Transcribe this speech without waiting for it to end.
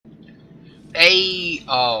Hey,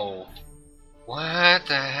 oh. What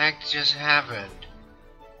the heck just happened?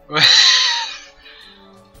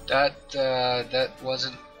 That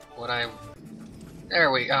wasn't what I...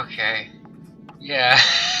 There we... Okay. Yeah.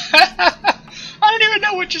 I don't even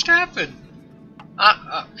know what just happened.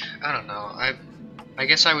 I don't know. I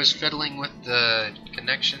guess I was fiddling with the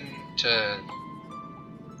connection to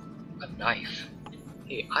a knife.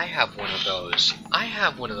 Hey, I have one of those. I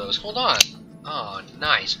have one of those. Hold on. Oh,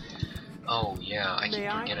 nice. Oh, yeah, I keep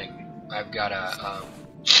forgetting. I've got a,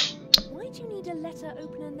 Why do you need a letter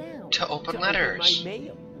opener now? to open letters. Open my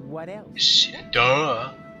mail. What else?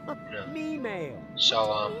 Duh. Me mail.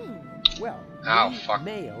 So, Well, ow, me fuck.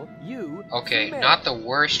 Mail, you. okay, female. not the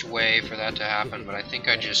worst way for that to happen, but I think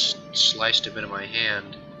I just sliced a bit of my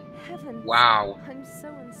hand. Heavens. Wow. I'm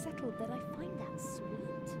so unsettled that I find that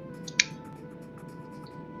sweet.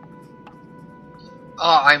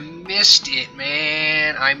 Oh, I missed it,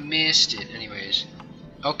 man. I missed it. Anyways.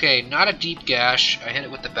 Okay, not a deep gash. I hit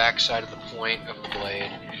it with the backside of the point of the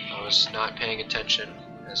blade. I was not paying attention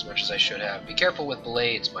as much as I should have. Be careful with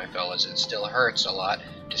blades, my fellas. It still hurts a lot.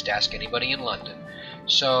 Just ask anybody in London.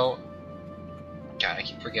 So, God, I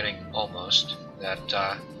keep forgetting almost that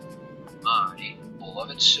my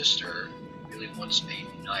beloved sister really wants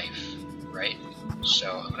a knife, right?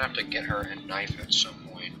 So I'm gonna have to get her a knife at some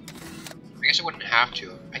point. I guess I wouldn't have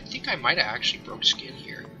to. I think I might have actually broke skin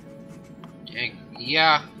here. Dang.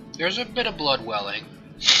 Yeah, there's a bit of blood welling.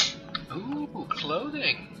 Ooh,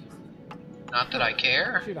 clothing. Not that I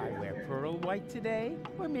care. Should I wear pearl white today?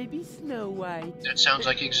 Or maybe snow white? That sounds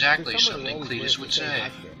like exactly Somebody something always Cletus wears would the same say.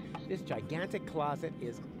 outfit. This gigantic closet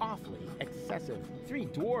is awfully excessive. 3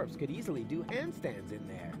 dwarves could easily do handstands in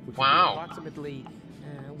there, which would Wow. be approximately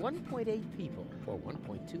 1.8 people, or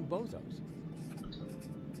 1.2 bozos.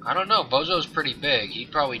 I don't know, Bozo's pretty big.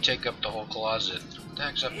 He'd probably take up the whole closet. What the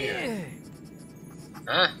heck's up here?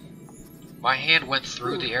 Huh? My hand went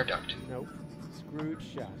through the air duct. Nope. Screwed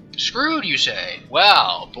shut. Screwed, you say?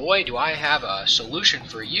 Well, boy, do I have a solution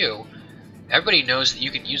for you. Everybody knows that you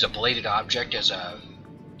can use a bladed object as a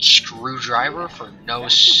screwdriver for no That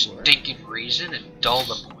could work. stinking reason and dull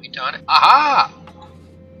the point on it. Aha!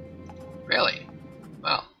 Really?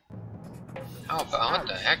 Well. How about, what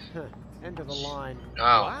the heck? Huh. End of the line. Oh,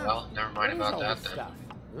 Wow. well, never mind What is about all that this then. stuff?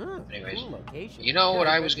 Anyways, Cool location. You know what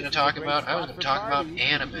Yeah, I was this going is to a talk great about? I was spot going for to talk about parties.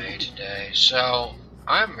 anime today. So,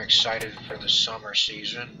 I'm excited for the summer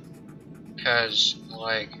season. Because,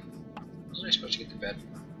 like, wasn't I supposed to get the bed?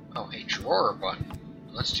 Oh, hey, drawer button.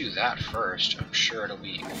 Let's do that first. I'm sure it'll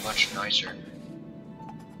be much nicer.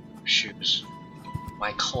 Shoes.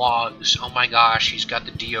 My clogs. Oh my gosh, he's got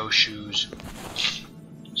the Dio shoes.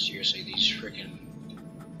 Seriously, these freaking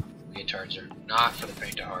leotards are not for the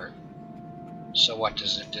faint of heart. So what,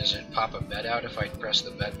 does it pop a bed out if I press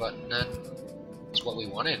the bed button then? That's what we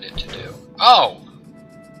wanted it to do. Oh!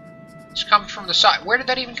 It's come from the side. Where did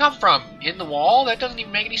that even come from? In the wall? That doesn't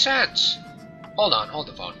even make any sense. Hold on, hold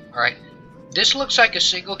the phone. Alright. This looks like a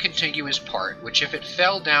single contiguous part, which if it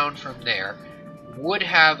fell down from there, would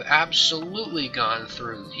have absolutely gone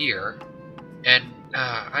through here. And,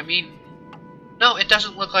 I mean, no, it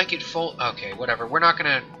doesn't look like it okay, whatever. We're not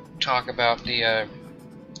gonna talk about the,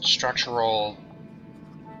 structural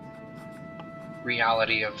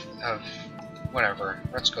reality of whatever.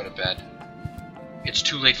 Let's go to bed. It's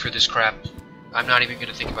too late for this crap. I'm not even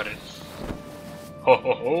gonna think about it. Ho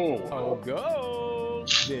ho ho! Oh, go!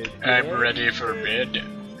 I'm ready for bed.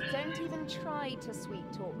 Don't even try to sweet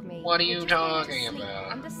talk me. What are You're you just going to talking sleep,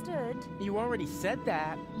 about? Understood? You already said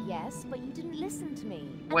that. Yes, but you didn't listen to me.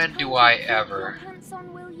 And When can't do you I keep ever? Your pants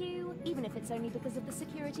on, will you? Even if it's only because of the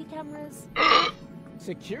security cameras.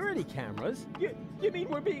 Security cameras? You mean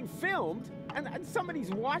we're being filmed? And somebody's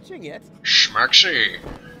watching it? Schmuxy.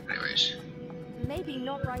 Anyways. Maybe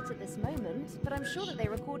not right at this moment, but I'm sure that they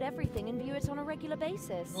record everything and view it on a regular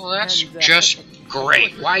basis. Well, that's And, just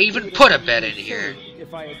great. Why even put a bed in here?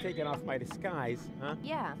 If I had taken off my disguise, huh?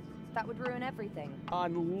 Yeah, that would ruin everything.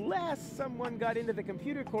 Unless someone got into the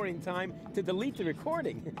computer core in time to delete the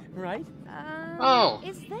recording, right? Oh.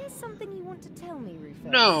 Is there something you want to tell me, Rufus?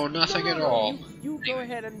 No, nothing at all. You go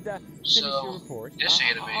ahead and finish your So, report. this I'll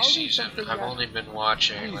anime do season, something, I've only been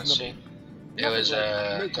watching, let's see. reasonable. It was, Nothing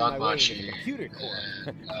like making my way into the Danmachi. computer core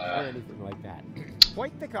or anything like that.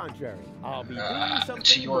 Quite the contrary. I'll be doing something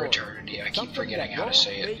To your more. eternity. I keep Something forgetting that how to won't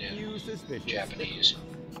say it make you in suspicious. Japanese.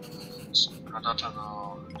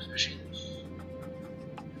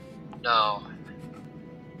 No.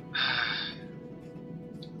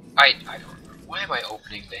 I don't remember. Why am I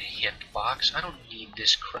opening the hint box? I don't need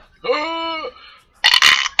this crap.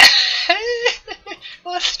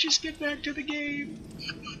 Let's just get back to the game.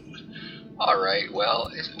 Alright,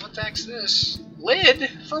 well, what the heck's this? Lid?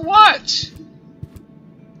 For what?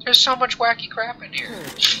 There's so much wacky crap in here.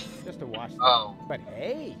 Just a wash. Oh. But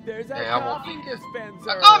hey, there's a Yeah, I won't coffee be- dispenser.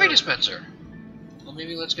 A coffee dispenser! Well,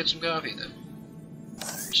 maybe let's get some coffee then.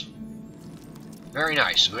 Very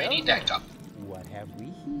nice. I need that cup. What have we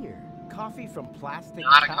here? Coffee from plastic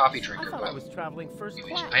Not a cups? coffee drinker, I thought but- I was traveling first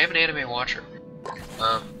Anyways, class. I am an anime watcher.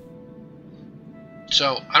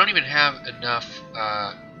 So I don't even have enough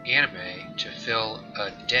anime to fill a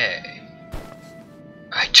day.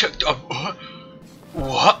 I took the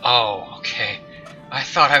what? Oh, okay. I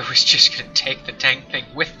thought I was just gonna take the dang thing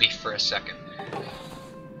with me for a second.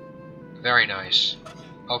 Very nice.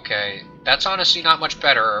 Okay, that's honestly not much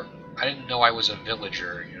better. I didn't know I was a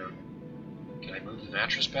villager, you know. Can I move the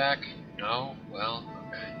mattress back? No? Well,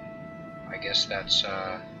 okay. I guess that's,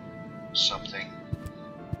 something.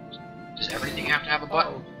 Does everything have to have a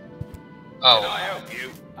button? Can I Oh. help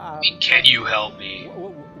you? I mean, can you help me?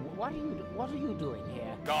 What are you doing here?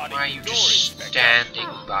 Guarding Why are you the door, just Inspector. standing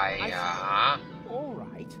Ah, by, I see. All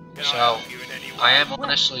right. Can So, I help you in any way? I am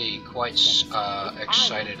honestly quite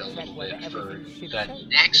excited a little bit for the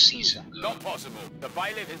next season. Not possible. The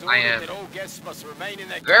bailiff has I am ordered that all guests must remain in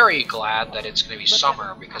their very glad that it's going to be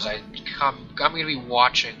summer because I'm going to be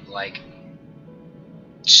watching like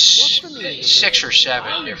What's the meaning of 6 or this?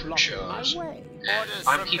 7 I'm different blocking my shows. way. Orders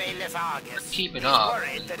I'm from keeping, Bailiff Argus. keeping He's up.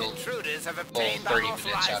 worried that It'll- intruders have well, obtained 30 minutes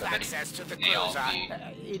unauthorized out of access to the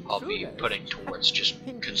anything I'll cruiser. be putting towards just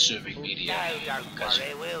consuming media No, don't because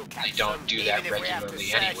worry, we'll catch don't them, do that even if we have to regularly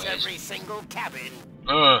search anyways. every single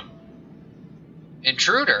cabin.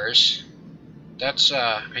 Intruders. That's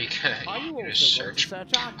are you Are gonna you also going search to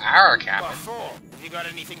search our What cabin? for? Have you got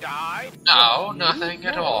anything to hide? No, Me? nothing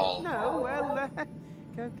at No, all. No, well,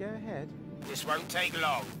 go ahead. This won't take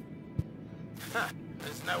long. Huh,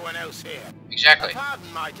 there's no one else here. Exactly. Pardon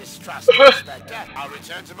my distrust, Inspector. I'll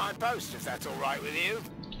return to my post if that's all right with you.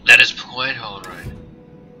 That is quite alright.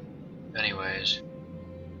 Anyways.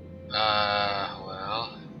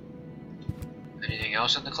 Well. Anything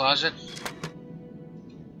else in the closet?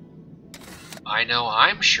 I know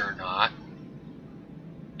I'm sure not.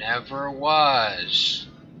 Never was.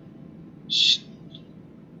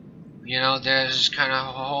 You know, there's kind of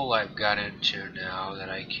a hole I've got into now that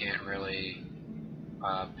I can't really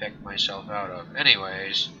pick myself out of.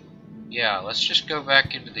 Anyways, yeah, let's just go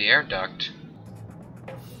back into the air duct.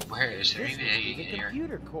 Where is there This even must be anything the in here?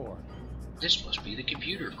 computer core. This must be the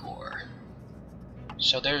computer core.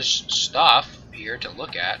 So there's stuff here to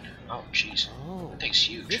look at. Oh, jeez. Oh, That thing's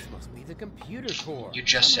huge. this must be the computer core. You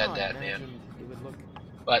just said Somehow I that, man. imagined it would look,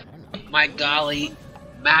 But, I don't know. my golly,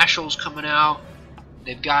 Mashal's coming out.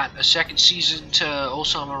 They've got a second season to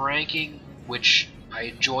Osama Ranking, which I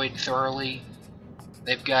enjoyed thoroughly.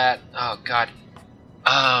 They've got, oh god,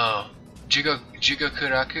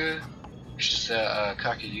 Jigokuraku, which is the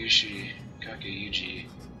Kakayuji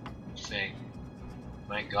thing.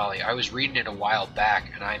 My golly, I was reading it a while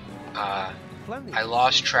back, and I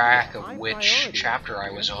lost track of which chapter I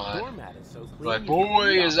was on. But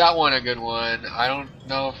boy, is that one a good one. I don't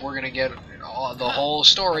know if we're gonna get the whole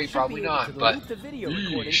story, probably not, but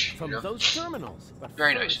yeesh, from you know. those terminals. But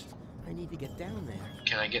Very nice. first, I need to get down there.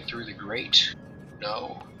 Can I get through the grate?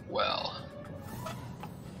 No. Well.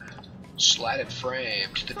 Slatted frame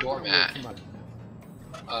to the doormat.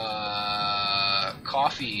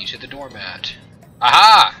 Coffee to the doormat.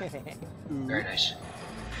 Aha! Very nice.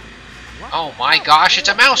 What? Oh my gosh, it's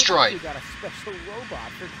a mouse droid! You got a special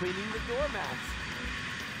robot for cleaning the doormats.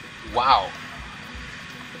 Wow.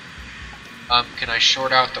 Can I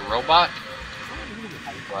short out the robot?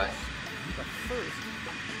 What? But first,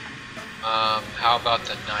 How about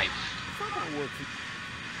the knife? it's not gonna work.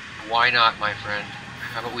 Why not, my friend?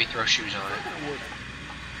 How about we throw shoes on It's it? not gonna work.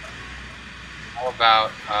 How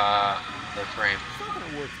about, the frame? It's not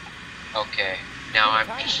gonna work. Okay, now I'm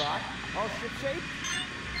Tiny just... bot, all shipshape.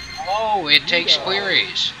 Oh, it takes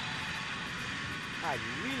queries. I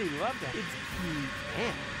really love that. It's cute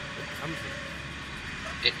and it comes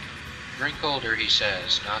with It drink colder, he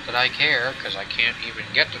says. Not that I care, because I can't even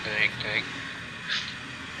get to the dang thing.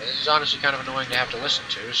 This is honestly kind of annoying to have to listen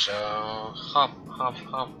to, so... Hum.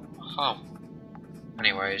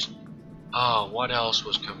 Anyways. Oh, what else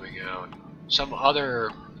was coming out? Some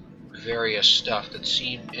other various stuff that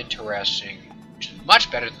seemed interesting, which is much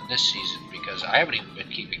better than this season, because I haven't even been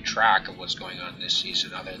keeping track of what's going on this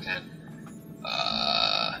season, other than...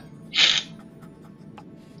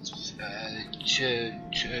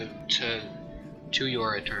 To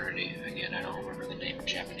Your Eternity. Again, I don't remember the name in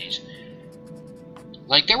Japanese.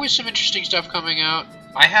 Like, there was some interesting stuff coming out.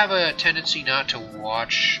 I have a tendency not to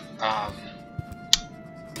watch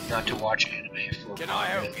not to watch anime for Can I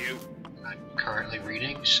help you? I'm currently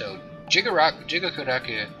reading, so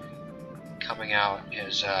Jigokudaku coming out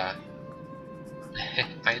is I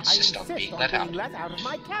insist on being let out. Of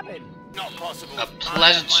my cabin. Not possible. A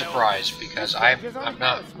pleasant surprise because I'm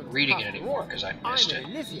not reading it anymore because I missed it.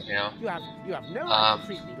 You know. You have no right to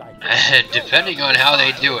treat me like this. And depending on how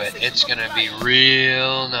they do it, it's gonna be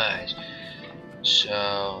real nice.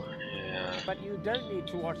 So yeah. But you don't need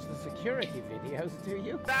to watch the security videos, do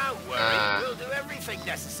you? Don't worry, we'll do everything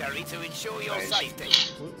necessary to ensure your safety.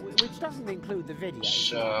 Which doesn't include the videos.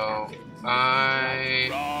 So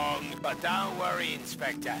Wrong, but don't worry,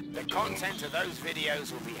 Inspector. The content of those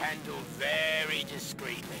videos will be handled very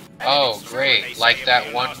discreetly. Oh, great! Like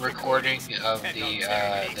that one recording of the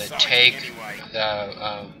take,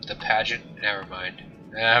 the pageant. Never mind.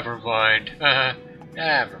 Never mind.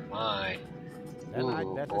 Never mind. Then I'd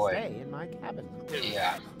Ooh, better boy. stay in my cabin.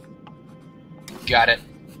 Yeah. Got it.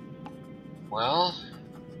 Well,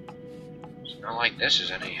 it's not like this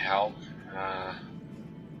is any help.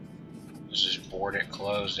 Let's just board it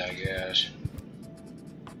closed, I guess.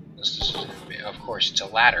 Of course, it's a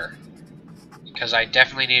ladder. Because I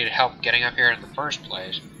definitely needed help getting up here in the first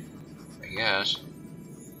place. I guess.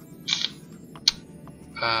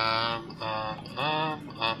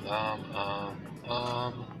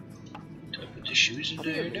 Do I put the shoes in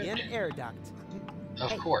there? Clearly an air duct.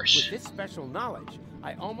 Of Hey, course. With this special knowledge,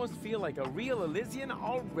 I almost feel like a real Elysian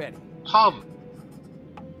already. How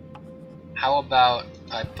about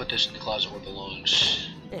I put this in the closet where it belongs?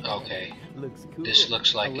 Okay. Looks cool. This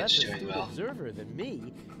looks like a less it's doing astute well. observer than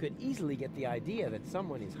me could easily get the idea that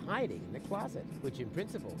someone is hiding in the closet, which in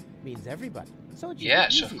principle means everybody. So it should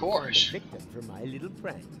Yes, be of easy course. to find a victim for my little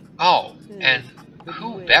prank. Oh, Yeah, and but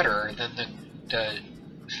who you, better than the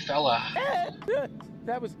fella?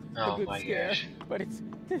 That was Oh a good my scare, gosh. but it's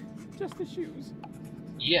just the shoes.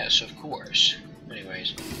 Yes, of course.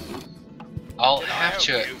 Anyways, I'll Can I have help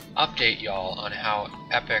to you? update y'all on how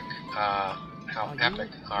epic Are our you going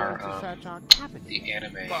to search our cabin? the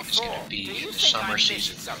anime What is gonna for? be Do you in the think I summer missed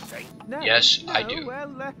season. something? No, Yes, no, I do. Well,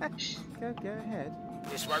 go ahead.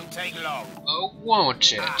 This won't take long. Oh,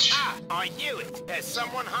 won't it? Aha! I knew it. There's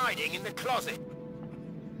someone hiding in the closet.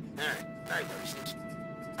 No, there isn't.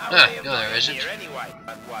 No, there isn't. Here anyway.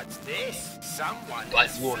 But what's this? Someone But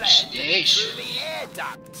has what's fled this? through the air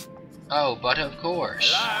duct. Oh, but of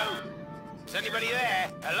course. Hello? Is anybody there?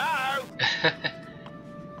 Hello?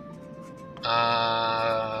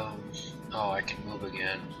 Oh, I can move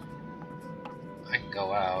again. I can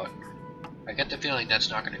go out. I get the feeling that's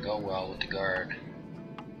not going to go well with the guard.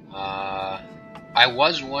 I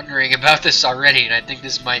was wondering about this already, and I think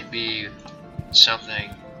this might be something.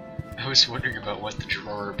 I was wondering about what the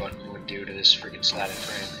drawer button would do to this freaking slatted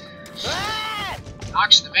frame.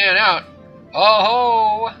 Knocks the man out. Oh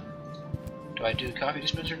ho! Do I do the coffee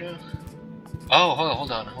dispenser now? Oh,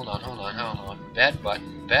 hold on. Bed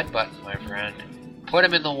button, my friend. Put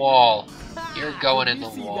him in the wall. You're going in the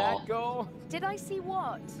Did you see wall. that go? Did I see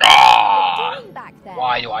what? Ah! What are you doing back there?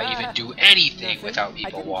 Why do I even do anything Nothing. without I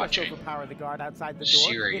people didn't watching? just overpower the guard outside the door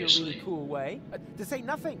Seriously. in a really cool way. To say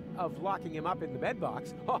nothing of locking him up in the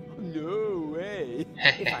bedbox. Oh, no way.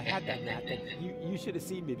 If I had done that, then you should have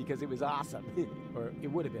seen me because it was awesome. Or it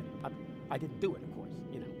would have been. I didn't do it, of course,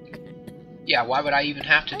 you know. Yeah, why would I even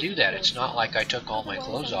have to do that? It's not like I took all my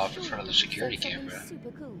clothes off in front of the security camera.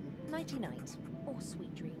 Super cool. Nighty night. Or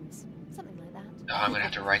sweet dreams. Something like that. Oh, I'm gonna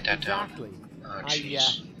have to write that down. Exactly. Oh,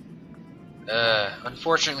 jeez.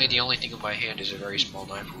 Unfortunately, the only thing in my hand is a very small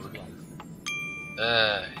knife.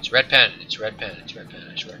 It's red pen. It's red pen.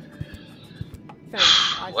 I swear.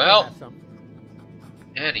 Thanks. I still Well. have some.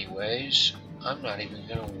 Anyways, I'm not even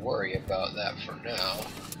gonna worry about that for now.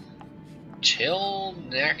 Till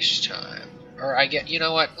next time. Or you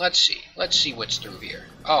know what? Let's see what's through here.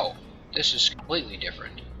 Oh, this is completely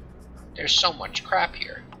different. There's so much crap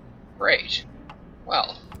here. Great.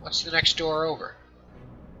 Well, what's the next door over?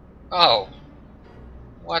 Oh.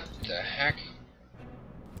 What the heck?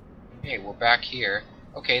 Hey, we're back here.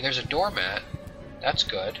 Okay, there's a doormat. That's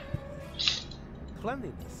good.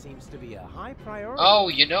 Cleanliness seems to be a high priority. Oh,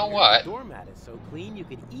 you know what? The doormat is so clean you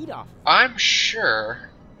could eat off. I'm sure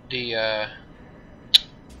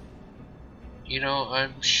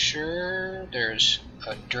I'm sure there's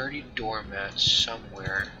a dirty doormat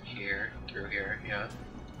somewhere here, through here, yeah.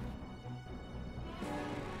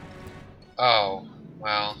 Oh,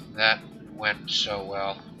 well, that went so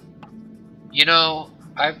well. You know,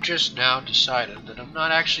 I've just now decided that I'm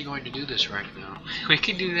not actually going to do this right now. We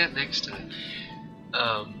can do that next time.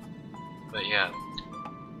 But yeah.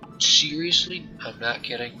 Seriously, I'm not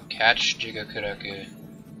kidding. Catch Jigokudaku.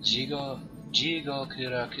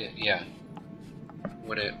 Jigokuraku. Yeah.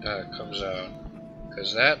 When it comes out.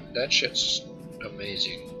 Because that shit's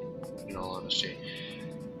amazing, in all honesty.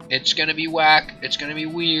 It's gonna be whack, it's gonna be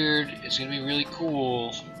weird, it's gonna be really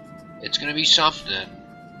cool, it's gonna be something.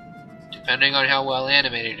 Depending on how well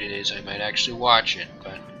animated it is, I might actually watch it,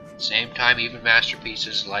 but at the same time, even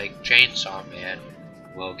masterpieces like Chainsaw Man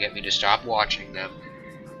will get me to stop watching them,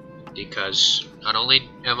 because not only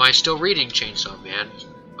am I still reading Chainsaw Man,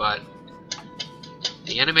 but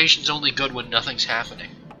the animation's only good when nothing's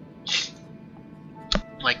happening.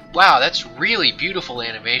 Like, wow, that's really beautiful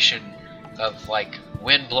animation of, like,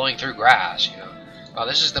 wind blowing through grass, you know. Wow,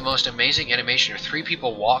 this is the most amazing animation of 3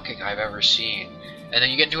 people walking I've ever seen. And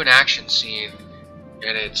then you get into an action scene,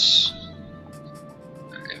 and it's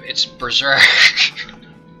berserk.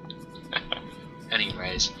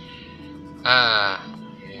 Anyways,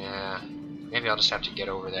 yeah, maybe I'll just have to get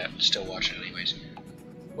over that and still watch it anyways.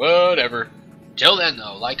 Whatever. Till then,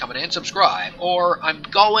 though, like, comment, and subscribe, or I'm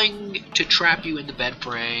going to trap you in the bed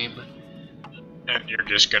frame, and you're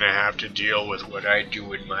just gonna have to deal with what I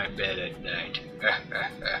do in my bed at night.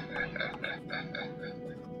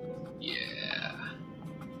 Yeah.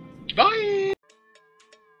 Bye!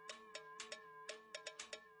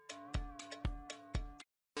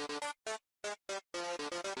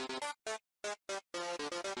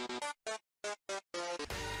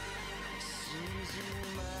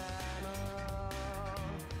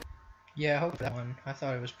 Yeah, I hope that one. I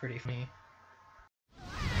thought it was pretty funny.